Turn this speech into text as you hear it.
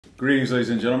Greetings, ladies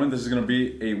and gentlemen. This is going to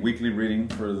be a weekly reading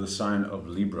for the sign of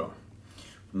Libra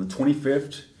from the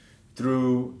 25th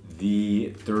through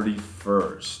the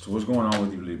 31st. What's going on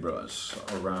with you, Libras,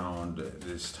 around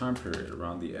this time period,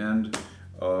 around the end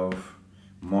of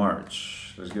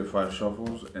March? Let's get 5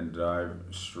 shuffles and dive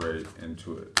straight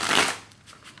into it.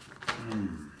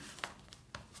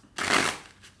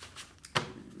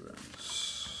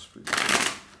 Let's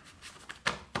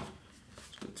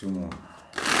get 2 more.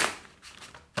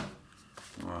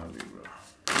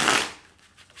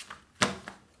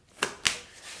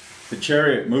 The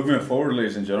Chariot, movement forward,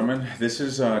 ladies and gentlemen. This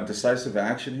is decisive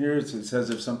action here. It says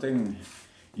if something,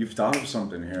 you've thought of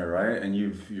something here, right? And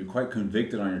you're quite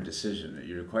convicted on your decision.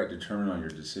 You're quite determined on your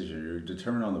decision. You're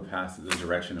determined on the path, the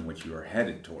direction in which you are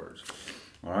headed towards.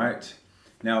 All right.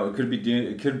 Now it could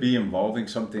be involving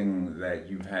something that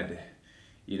you've had,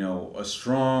 a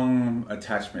strong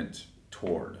attachment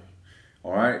toward.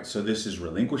 All right, so this is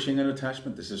relinquishing an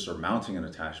attachment. This is surmounting an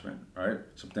attachment, right?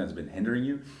 Something that's been hindering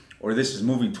you. Or this is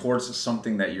moving towards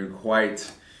something that you're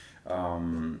quite, I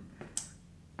don't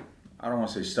want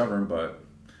to say stubborn, but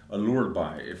allured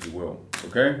by, if you will,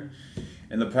 okay?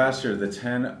 In the past here, the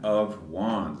 10 of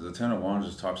Wands. The 10 of Wands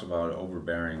just talks about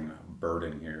overbearing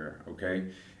burden here,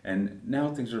 okay? And now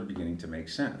things are beginning to make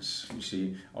sense. You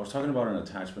see, I was talking about an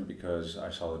attachment because I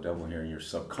saw the devil here in your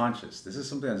subconscious. This is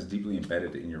something that's deeply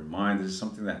embedded in your mind. This is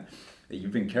something that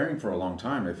you've been carrying for a long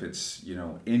time if it's,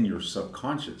 in your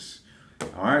subconscious.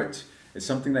 All right? It's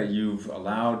something that you've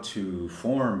allowed to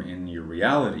form in your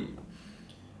reality.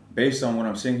 Based on what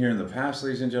I'm seeing here in the past,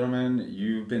 ladies and gentlemen,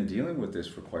 you've been dealing with this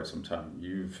for quite some time.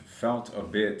 You've felt a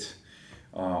bit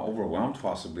overwhelmed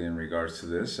possibly in regards to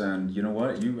this, and you know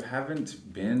what, you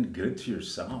haven't been good to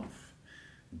yourself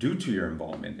due to your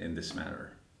involvement in this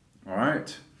matter. All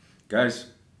right, guys,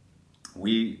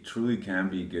 we truly can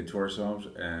be good to ourselves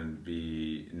and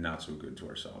be not so good to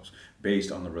ourselves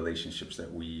based on the relationships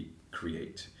that we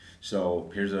create. So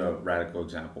here's a radical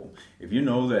example. If you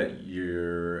know that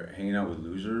you're hanging out with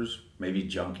losers, maybe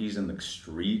junkies in the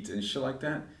street and shit like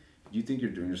that, do you think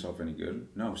you're doing yourself any good?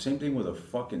 No. Same thing with a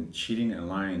fucking cheating and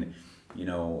lying,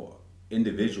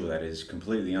 individual that is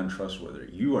completely untrustworthy.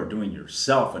 You are doing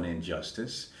yourself an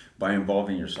injustice by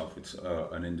involving yourself with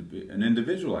an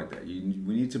individual like that.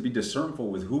 We need to be discernful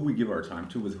with who we give our time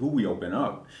to, with who we open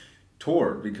up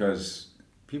toward, because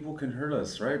people can hurt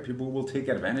us, right? People will take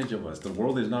advantage of us. The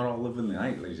world is not all live in the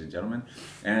night, ladies and gentlemen.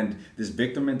 And this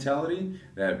victim mentality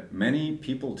that many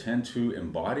people tend to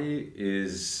embody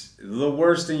is the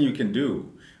worst thing you can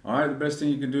do. All right, the best thing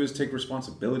you can do is take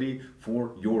responsibility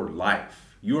for your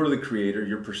life. You are the creator.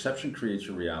 Your perception creates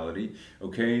your reality,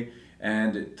 okay?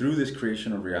 And through this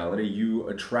creation of reality, you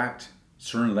attract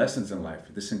certain lessons in life.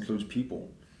 This includes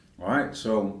people, all right?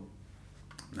 So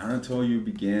not until you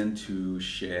begin to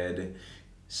shed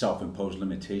self-imposed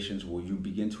limitations will you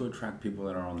begin to attract people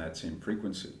that are on that same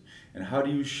frequency. And how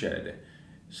do you shed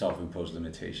self-imposed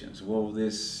limitations? Well,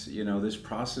 this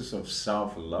process of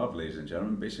self-love, ladies and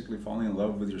gentlemen, basically falling in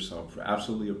love with yourself,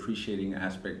 absolutely appreciating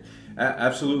every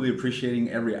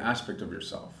aspect of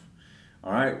yourself.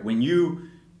 All right, when you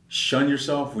shun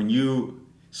yourself, when you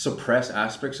suppress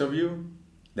aspects of you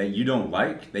that you don't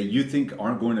like, that you think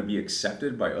aren't going to be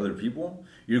accepted by other people,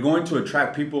 you're going to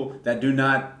attract people that do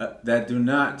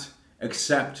not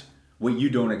accept what you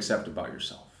don't accept about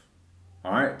yourself.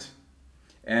 All right?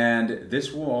 And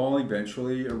this will all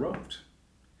eventually erupt.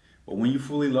 But when you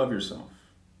fully love yourself,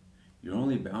 you're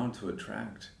only bound to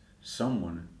attract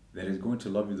someone that is going to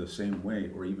love you the same way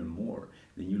or even more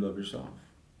than you love yourself.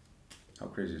 How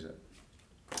crazy is that?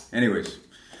 Anyways,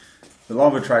 the law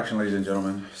of attraction, ladies and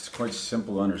gentlemen, it's quite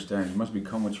simple to understand. You must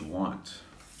become what you want.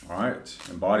 All right?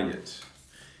 Embody it,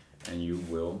 and you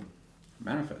will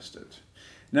manifest it.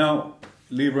 Now,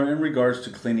 Libra, in regards to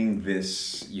cleaning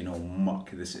this,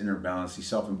 muck, this inner balance, these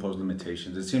self-imposed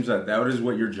limitations, it seems that is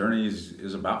what your journey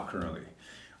is about currently.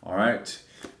 All right?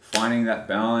 Finding that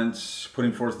balance,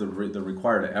 putting forth the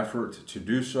required effort to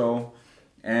do so,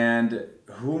 and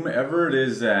whomever it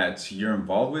is that you're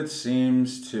involved with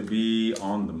seems to be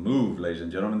on the move, ladies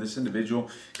and gentlemen. This individual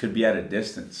could be at a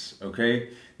distance, okay?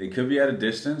 They could be at a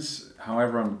distance.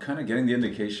 However, I'm kind of getting the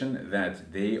indication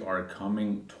that they are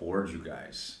coming towards you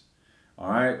guys.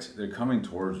 All right? They're coming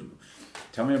towards you.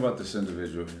 Tell me about this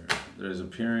individual here. There's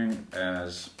appearing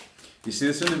as... You see,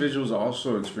 this individual is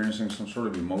also experiencing some sort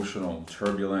of emotional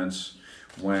turbulence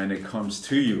when it comes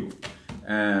to you.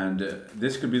 And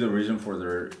this could be the reason for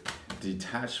their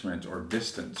detachment or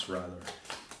distance, rather.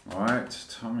 All right,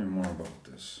 tell me more about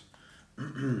this.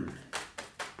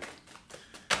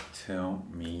 Tell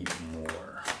me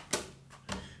more.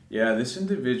 Yeah, this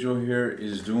individual here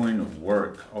is doing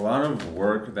work, a lot of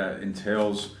work that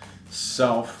entails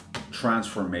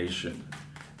self-transformation.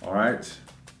 All right,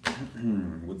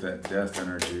 with that death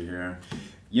energy here.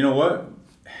 You know what?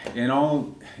 In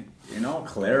all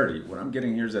clarity, what I'm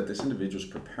getting here is that this individual is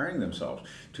preparing themselves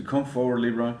to come forward,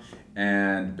 Libra,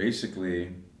 and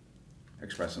basically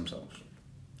express themselves.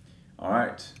 All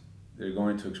right. They're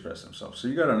going to express themselves. So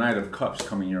you got a Knight of Cups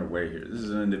coming your way here. This is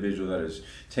an individual that is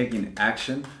taking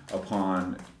action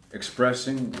upon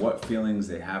expressing what feelings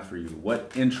they have for you,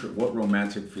 what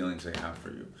romantic feelings they have for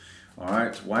you. All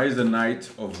right. Why is the Knight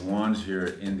of Wands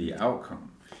here in the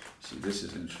outcome? See, this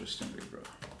is interesting, Libra.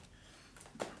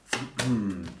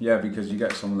 Yeah, because you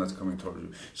got someone that's coming towards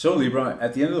you. So Libra,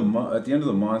 at the end of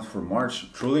the month for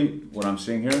March, truly, what I'm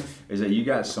seeing here is that you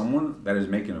got someone that is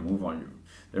making a move on you.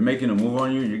 They're making a move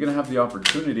on you. You're going to have the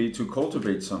opportunity to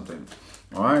cultivate something.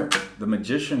 All right. The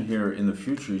Magician here in the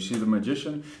future. You see, the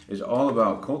Magician is all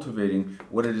about cultivating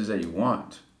what it is that you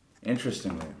want.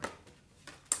 Interestingly,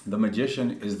 the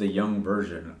Magician is the young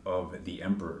version of the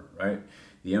Emperor, right?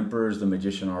 The Emperor is the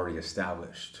Magician already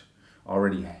established,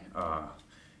 already,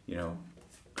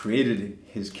 created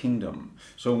his kingdom.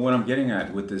 So what I'm getting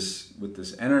at with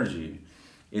this energy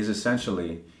is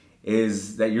essentially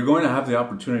is that you're going to have the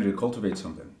opportunity to cultivate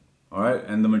something, all right?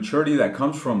 And the maturity that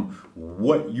comes from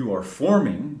what you are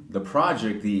forming, the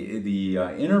project, the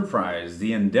enterprise,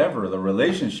 the endeavor, the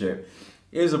relationship,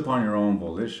 is upon your own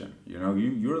volition. You know,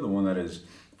 you're the one that is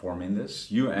forming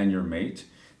this, you and your mate.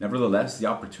 Nevertheless, the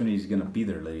opportunity is going to be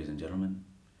there, ladies and gentlemen.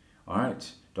 All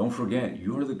right, don't forget,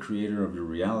 you are the creator of your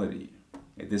reality.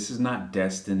 This is not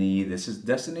destiny.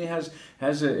 Destiny has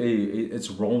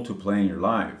its role to play in your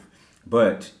life.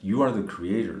 But you are the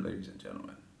creator, ladies and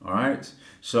gentlemen. All right?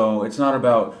 So it's not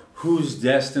about who's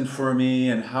destined for me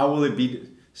and how will it be.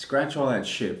 Scratch all that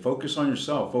shit. Focus on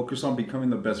yourself. Focus on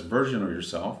becoming the best version of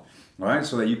yourself. All right?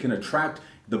 So that you can attract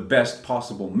the best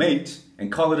possible mate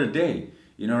and call it a day.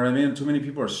 You know what I mean? Too many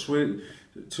people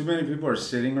are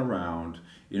sitting around,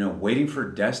 waiting for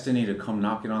destiny to come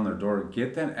knocking on their door.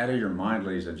 Get that out of your mind,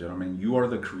 ladies and gentlemen. You are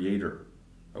the creator.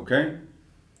 Okay?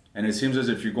 And it seems as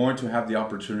if you're going to have the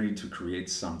opportunity to create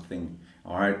something,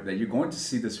 all right, that you're going to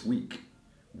see this week.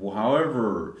 Well,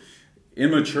 however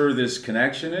immature this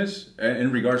connection is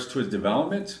in regards to its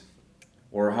development,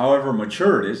 or however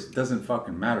mature it is, doesn't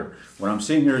fucking matter. What I'm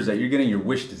seeing here is that you're getting your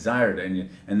wish desired,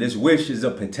 and this wish is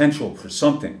a potential for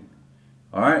something,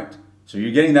 all right? So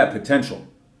you're getting that potential.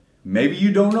 Maybe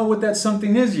you don't know what that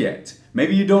something is yet.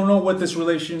 Maybe you don't know what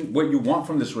you want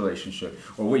from this relationship,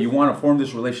 or what you want to form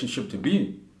this relationship to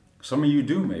be. Some of you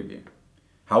do, maybe.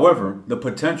 However, the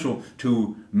potential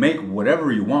to make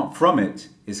whatever you want from it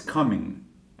is coming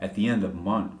at the end of the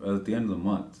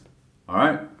month. All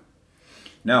right?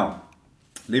 Now,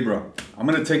 Libra, I'm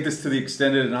going to take this to the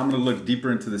extended, and I'm going to look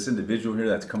deeper into this individual here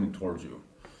that's coming towards you.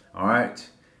 All right?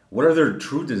 What are their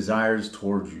true desires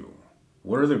towards you?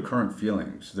 What are their current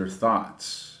feelings, their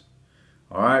thoughts?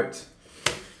 All right?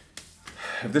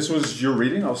 If this was your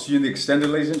reading, I'll see you in the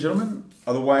extended, ladies and gentlemen.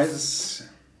 Otherwise,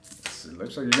 it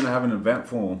looks like you're going to have an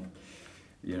eventful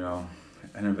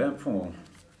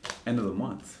end of the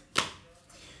month.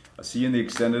 I'll see you in the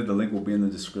extended. The link will be in the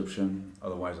description.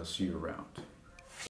 Otherwise, I'll see you around.